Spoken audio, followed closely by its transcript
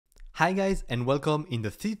Hi guys and welcome in the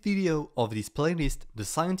 5th video of this playlist, the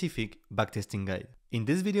scientific backtesting guide. In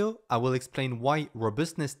this video, I will explain why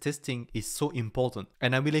robustness testing is so important,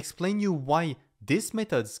 and I will explain you why these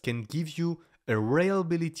methods can give you a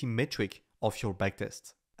reliability metric of your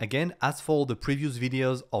backtest. Again, as for the previous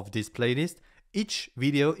videos of this playlist, each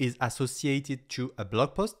video is associated to a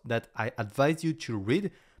blog post that I advise you to read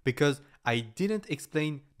because I didn't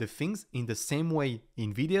explain the things in the same way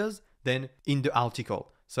in videos than in the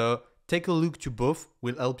article. So take a look to both,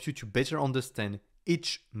 will help you to better understand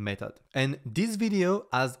each method. And this video,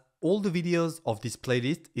 as all the videos of this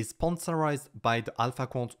playlist, is sponsored by the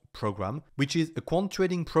AlphaQuant program, which is a quant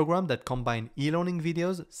trading program that combines e-learning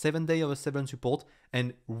videos, 7-day-over-7 support,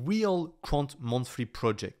 and real quant monthly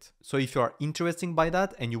project. So if you are interested by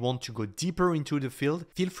that and you want to go deeper into the field,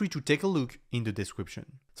 feel free to take a look in the description.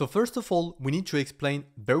 So first of all, we need to explain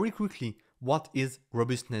very quickly what is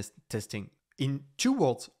robustness testing. In 2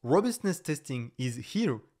 words, robustness testing is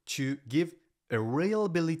here to give a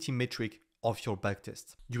reliability metric of your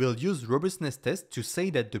backtest. You will use robustness test to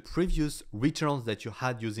say that the previous returns that you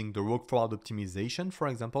had using the work-forward optimization, for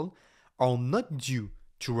example, are not due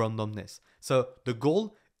to randomness. So the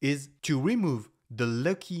goal is to remove the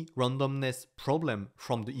lucky randomness problem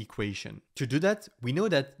from the equation. To do that, we know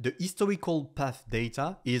that the historical path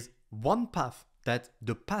data is one path that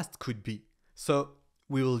the past could be. So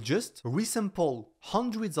we will just resample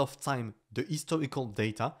hundreds of times the historical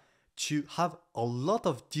data to have a lot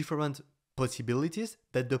of different possibilities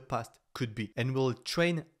that the past could be. And we'll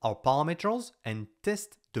train our parameters and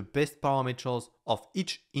test the best parameters of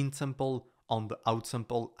each in-sample on the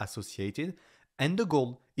out-sample associated. And the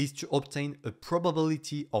goal is to obtain a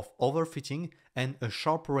probability of overfitting and a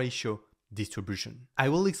SHARPE ratio distribution. I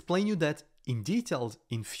will explain you that in details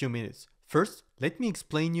in few minutes. First, let me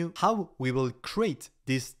explain you how we will create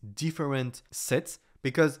these different sets,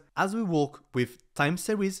 because as we work with time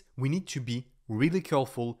series, we need to be really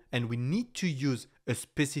careful and we need to use a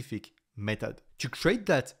specific method. To create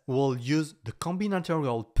that, we'll use the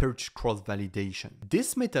combinatorial purge cross-validation.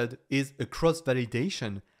 This method is a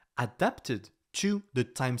cross-validation adapted to the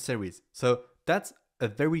time series. So that's a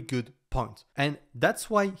very good point. And that's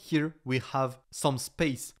why here we have some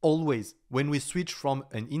space always when we switch from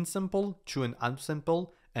an in-sample to an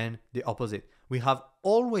out-sample and the opposite. We have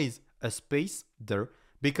always a space there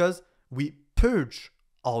because we purge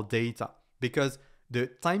our data, because the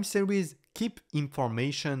time series keep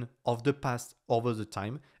information of the past over the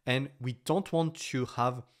time, and we don't want to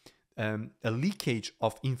have a leakage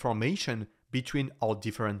of information between our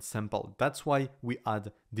different samples. That's why we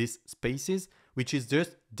add these spaces, which is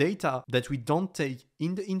just data that we don't take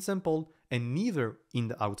in the in-sample and neither in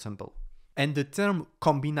the out-sample. And the term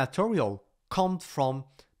combinatorial comes from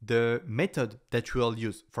the method that we'll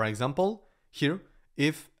use. For example, here,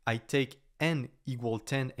 if I take n equal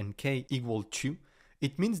 10 and k equal 2,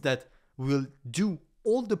 it means that we'll do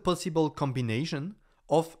all the possible combination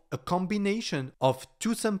of a combination of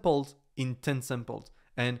 2 samples in 10 samples.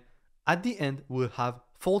 And at the end, we'll have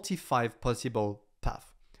 45 possible paths.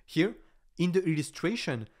 Here, in the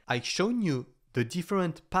illustration, I've shown you the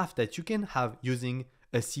different paths that you can have using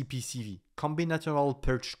a CPCV, combinatorial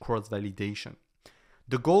purge cross-validation.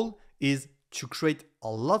 The goal is to create a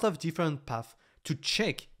lot of different paths to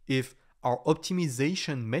check if our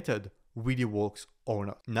optimization method really works or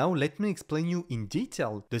not. Now let me explain you in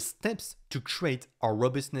detail the steps to create our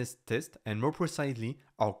robustness test, and more precisely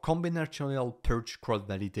our combinatorial purge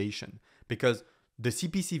cross-validation, because the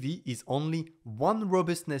CPCV is only one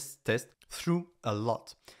robustness test through a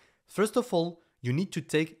lot. First of all, you need to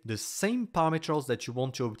take the same parameters that you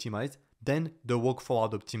want to optimize, then the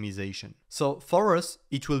work-forward optimization. So for us,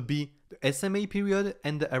 it will be the SMA period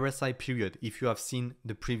and the RSI period, if you have seen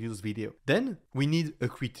the previous video. Then we need a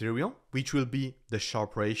criterion, which will be the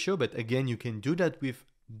SHARPE ratio, but again, you can do that with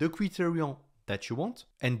the criterion that you want.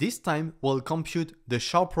 And this time, we'll compute the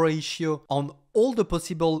SHARPE ratio on all the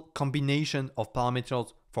possible combination of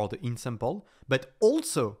parameters for the in-sample, but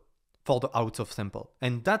also for the out-of-sample.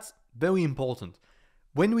 And that's very important.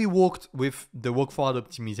 When we worked with the work-forward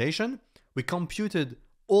optimization, we computed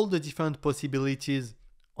all the different possibilities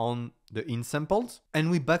on the in-samples, and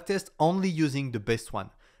we backtest only using the best one.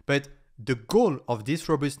 But the goal of this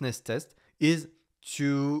robustness test is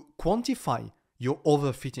to quantify your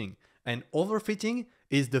overfitting. And overfitting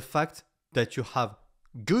is the fact that you have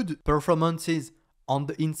good performances on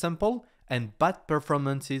the in-sample and bad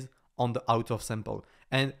performances on the out-of-sample.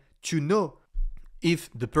 And to know if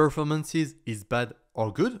the performances is bad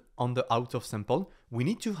or good on the out-of-sample, we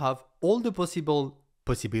need to have all the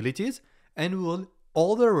possibilities, and we will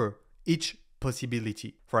order each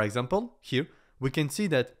possibility. For example, here we can see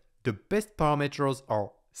that the best parameters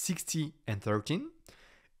are 60 and 13.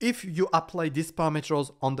 If you apply these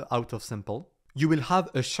parameters on the out of sample, you will have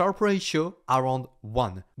a sharp ratio around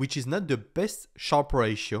 1, which is not the best sharp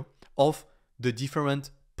ratio of the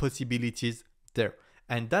different possibilities there.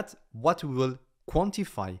 And that's what we will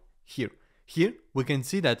quantify here. Here we can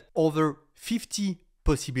see that over 50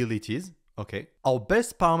 possibilities, okay, our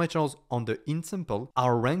best parameters on the in sample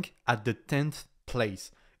are ranked at the 10th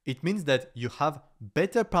place. It means that you have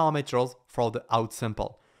better parameters for the out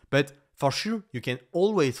sample. But for sure, you can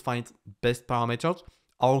always find best parameters.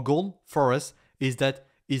 Our goal for us is that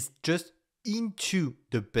it's just into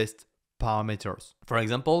the best parameters. For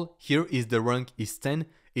example, here is the rank is 10.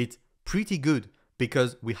 It's pretty good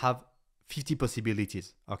because we have 50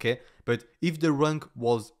 possibilities, okay? But if the rank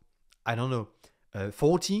was, I don't know,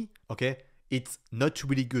 40, okay, it's not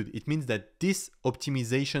really good. It means that this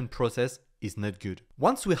optimization process is not good.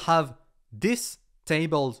 Once we have this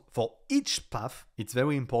tables for each path, it's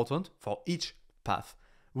very important for each path,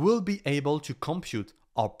 we'll be able to compute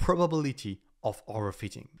our probability of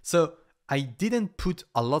overfitting. So I didn't put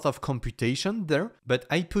a lot of computation there, but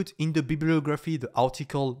I put in the bibliography, the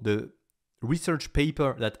article, the research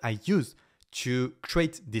paper that I used to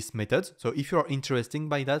create this method. So if you're interested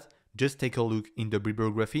by that, just take a look in the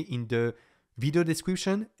bibliography in the video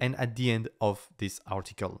description and at the end of this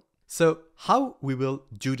article. So how we will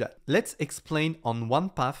do that? Let's explain on one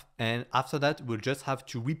path, and after that, we'll just have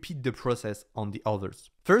to repeat the process on the others.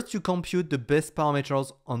 First, you compute the best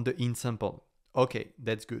parameters on the in sample. Okay,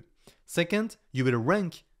 that's good. Second, you will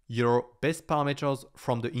rank your best parameters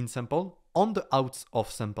from the in sample on the outs of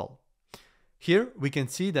sample. Here we can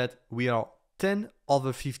see that we are 10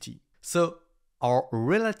 over 50. So our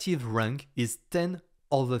relative rank is 10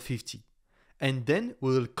 over 50. And then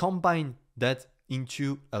we will combine that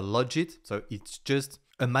into a logit. So it's just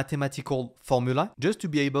a mathematical formula just to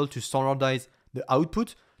be able to standardize the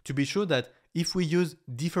output, to be sure that if we use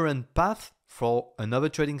different paths for another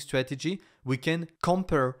trading strategy, we can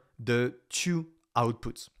compare the two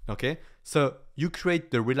outputs. Okay, so you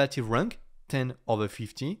create the relative rank 10 over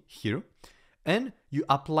 50 here, and you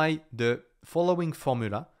apply the following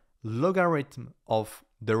formula: logarithm of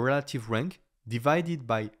the relative rank divided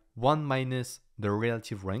by 1 minus the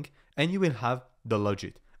relative rank, and you will have the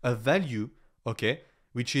logit, a value, okay,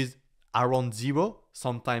 which is around 0,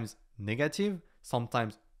 sometimes negative,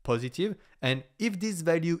 sometimes positive. And if this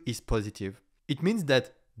value is positive, it means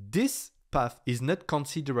that this path is not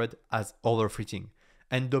considered as overfitting.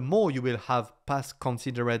 And the more you will have paths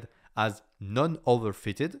considered as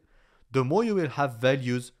non-overfitted, the more you will have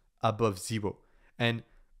values above 0. And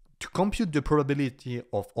to compute the probability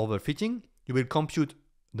of overfitting, you will compute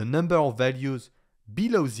the number of values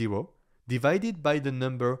below 0 divided by the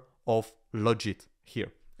number of logit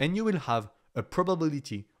here. And you will have a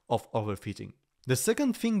probability of overfitting. The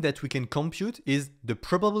second thing that we can compute is the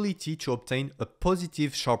probability to obtain a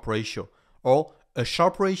positive sharp ratio, or a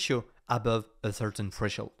sharp ratio above a certain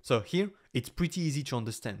threshold. So here it's pretty easy to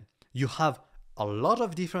understand. You have a lot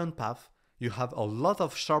of different paths, you have a lot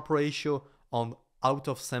of sharp ratio on out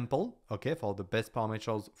of sample, okay, for the best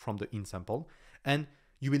parameters from the in sample, and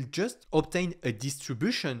you will just obtain a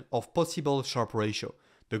distribution of possible sharp ratio.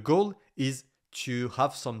 The goal is to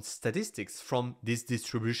have some statistics from this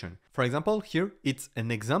distribution. For example, here it's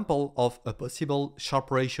an example of a possible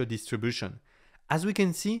sharp ratio distribution. As we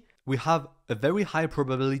can see, we have a very high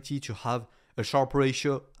probability to have a sharp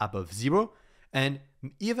ratio above 0 and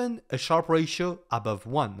even a sharp ratio above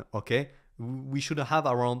 1, okay? We should have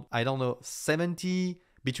around, I don't know,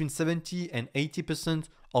 between 70 and 80%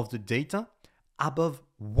 of the data above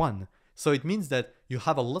 1. So it means that you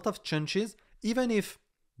have a lot of chances, even if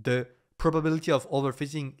the probability of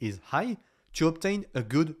overfitting is high, to obtain a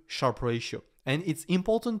good sharp ratio. And it's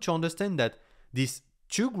important to understand that these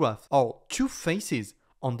two graphs are two faces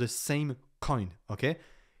on the same coin, okay?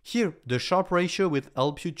 Here, the sharp ratio will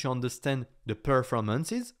help you to understand the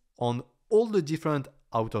performances on all the different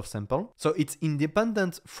out of sample. So it's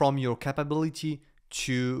independent from your capability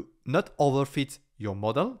to not overfit your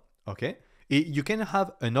model, okay? You can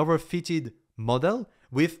have an overfitted model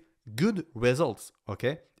with good results,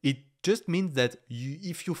 okay? It just means that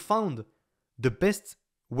if you found the best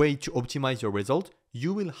way to optimize your result,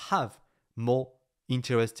 you will have more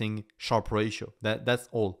interesting sharp ratio. That's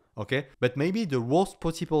all, okay? But maybe the worst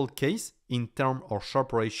possible case in terms of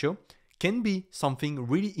sharp ratio can be something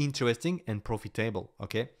really interesting and profitable,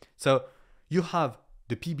 okay? So you have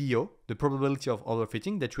the PBO, the probability of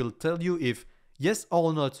overfitting, that will tell you if yes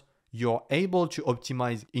or not you're able to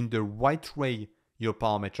optimize in the right way your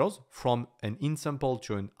parameters from an in sample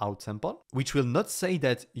to an out sample, which will not say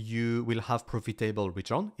that you will have profitable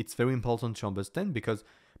return. It's very important to understand because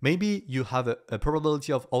maybe you have a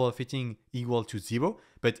probability of overfitting equal to 0,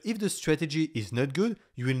 but if the strategy is not good,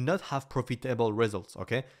 you will not have profitable results,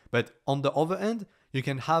 okay? But on the other end, you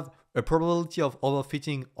can have a probability of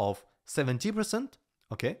overfitting of 70%,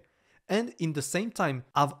 okay? And in the same time,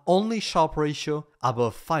 have only Sharpe ratio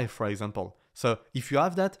above 5, for example. So if you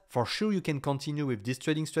have that, for sure you can continue with this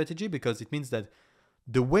trading strategy because it means that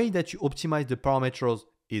the way that you optimize the parameters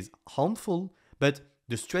is harmful, but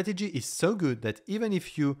the strategy is so good that even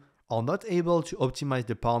if you are not able to optimize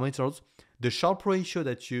the parameters, the Sharpe ratio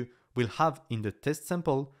that you will have in the test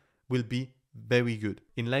sample will be very good.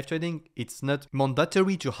 In live trading, it's not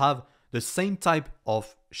mandatory to have the same type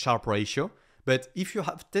of Sharpe ratio, but if you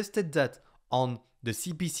have tested that on the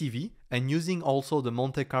CPCV and using also the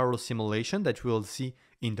Monte Carlo simulation that we will see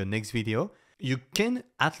in the next video, you can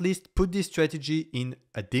at least put this strategy in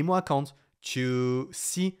a demo account to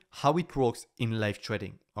see how it works in live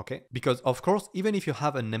trading, okay? Because of course, even if you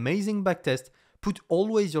have an amazing backtest, put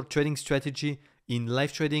always your trading strategy in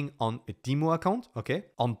live trading on a demo account, okay?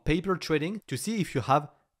 On paper trading to see if you have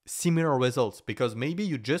similar results because maybe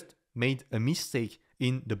you just made a mistake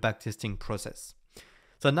in the backtesting process.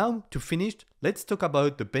 So now to finish, let's talk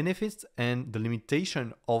about the benefits and the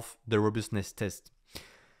limitation of the robustness test.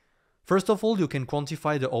 First of all, you can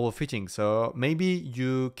quantify the overfitting. So maybe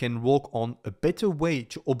you can work on a better way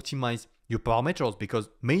to optimize your parameters because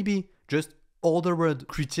maybe just order the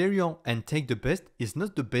criteria and take the best is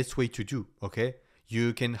not the best way to do, okay?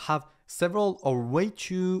 You can have several ways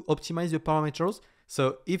to optimize your parameters.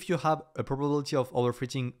 So if you have a probability of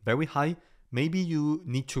overfitting very high, maybe you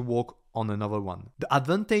need to work on another one. The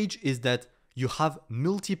advantage is that you have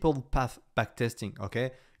multiple path backtesting,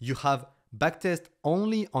 okay? You have backtest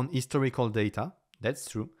only on historical data, that's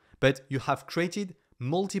true, but you have created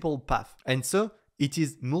multiple paths. And so it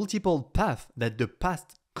is multiple paths that the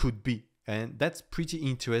past could be. And that's pretty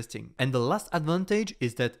interesting. And the last advantage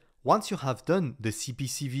is that once you have done the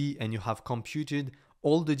CPCV and you have computed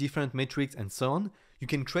all the different metrics and so on, you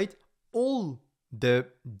can create all the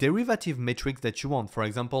derivative metrics that you want. For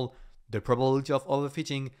example, the probability of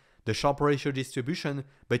overfitting, the Sharpe ratio distribution,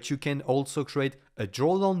 but you can also create a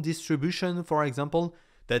drawdown distribution, for example,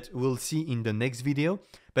 that we'll see in the next video.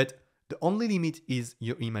 But the only limit is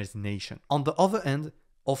your imagination. On the other hand,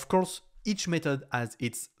 of course, each method has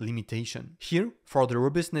its limitation. Here, for the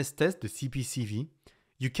robustness test, the CPCV,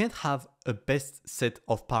 you can't have a best set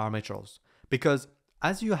of parameters because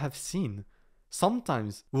as you have seen,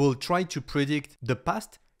 sometimes we'll try to predict the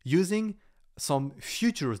past using some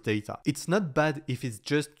futures data. It's not bad if it's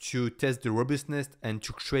just to test the robustness and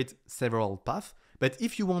to create several paths, but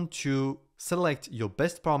if you want to select your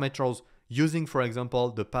best parameters using, for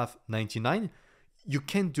example, the path 99, you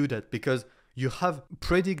can't do that because you have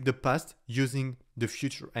predict the past using the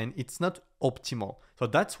future and it's not optimal. So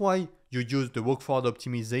that's why you use the work forward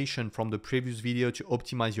optimization from the previous video to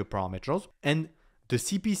optimize your parameters and the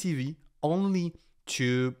CPCV only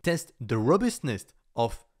to test the robustness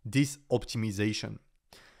of this optimization.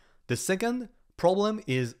 The second problem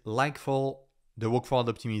is like for the work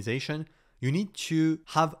forward optimization, you need to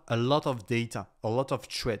have a lot of data, a lot of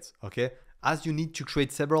threads, okay? As you need to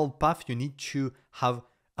create several paths, you need to have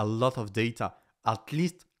a lot of data, at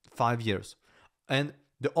least 5 years. And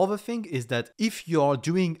the other thing is that if you are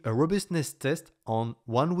doing a robustness test on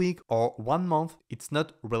 1 week or 1 month, it's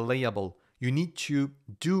not reliable. You need to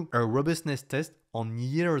do a robustness test on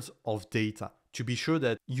years of data to be sure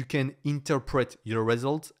that you can interpret your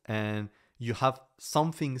results and you have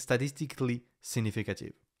something statistically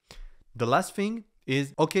significant. The last thing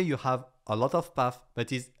is, okay, you have a lot of paths,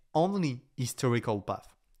 but it's only historical path.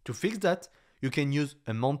 To fix that, you can use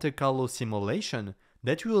a Monte Carlo simulation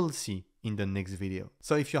that we will see in the next video.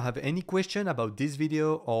 So if you have any question about this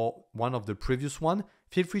video or one of the previous one,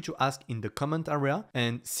 feel free to ask in the comment area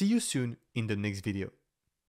and see you soon in the next video.